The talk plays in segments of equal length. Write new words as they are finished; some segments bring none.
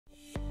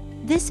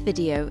This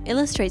video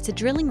illustrates a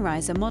drilling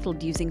riser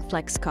modeled using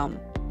Flexcom,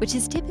 which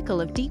is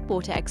typical of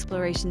deepwater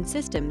exploration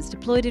systems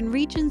deployed in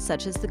regions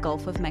such as the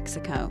Gulf of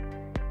Mexico.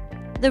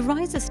 The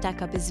riser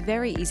stack-up is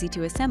very easy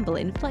to assemble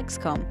in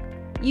Flexcom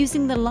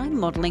using the line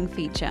modeling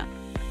feature,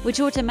 which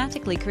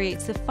automatically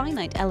creates the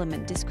finite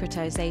element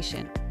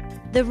discretization.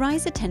 The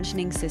riser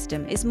tensioning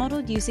system is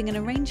modeled using an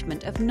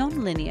arrangement of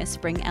non-linear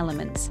spring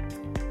elements.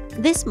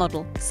 This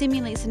model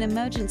simulates an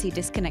emergency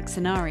disconnect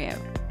scenario,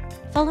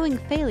 following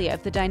failure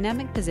of the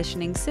dynamic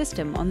positioning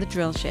system on the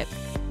drillship.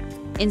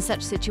 In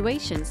such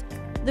situations,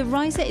 the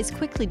riser is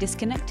quickly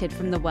disconnected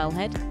from the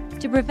wellhead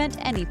to prevent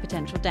any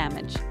potential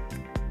damage.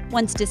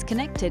 Once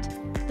disconnected,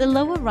 the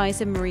lower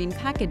riser marine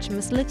package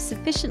must lift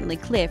sufficiently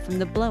clear from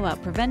the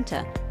blowout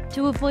preventer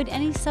to avoid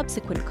any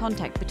subsequent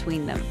contact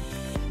between them.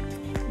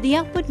 The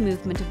upward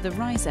movement of the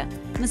riser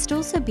must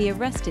also be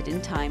arrested in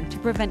time to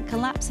prevent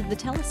collapse of the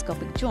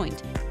telescopic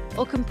joint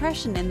or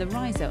compression in the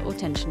riser or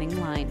tensioning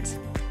lines.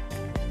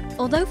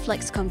 Although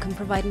Flexcom can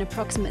provide an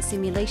approximate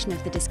simulation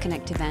of the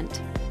disconnect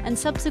event and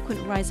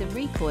subsequent riser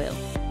recoil,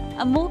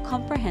 a more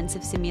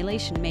comprehensive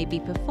simulation may be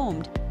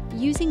performed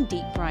using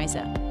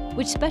DeepRiser,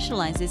 which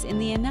specialises in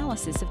the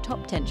analysis of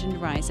top-tensioned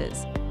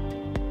risers.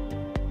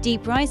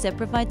 DeepRiser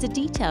provides a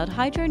detailed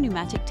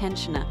hydro-pneumatic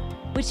tensioner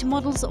which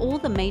models all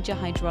the major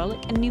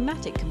hydraulic and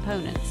pneumatic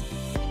components.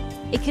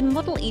 It can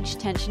model each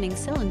tensioning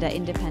cylinder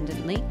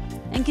independently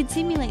and can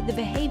simulate the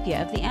behaviour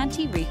of the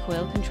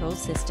anti-recoil control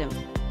system.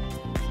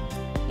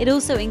 It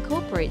also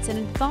incorporates an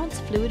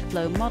advanced fluid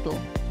flow model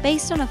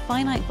based on a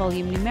finite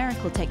volume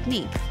numerical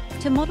technique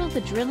to model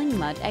the drilling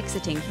mud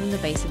exiting from the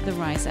base of the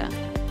riser.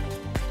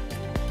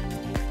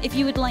 If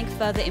you would like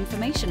further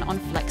information on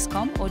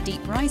Flexcom or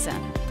DeepRiser,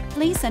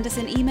 please send us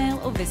an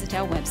email or visit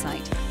our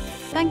website.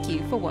 Thank you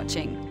for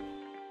watching.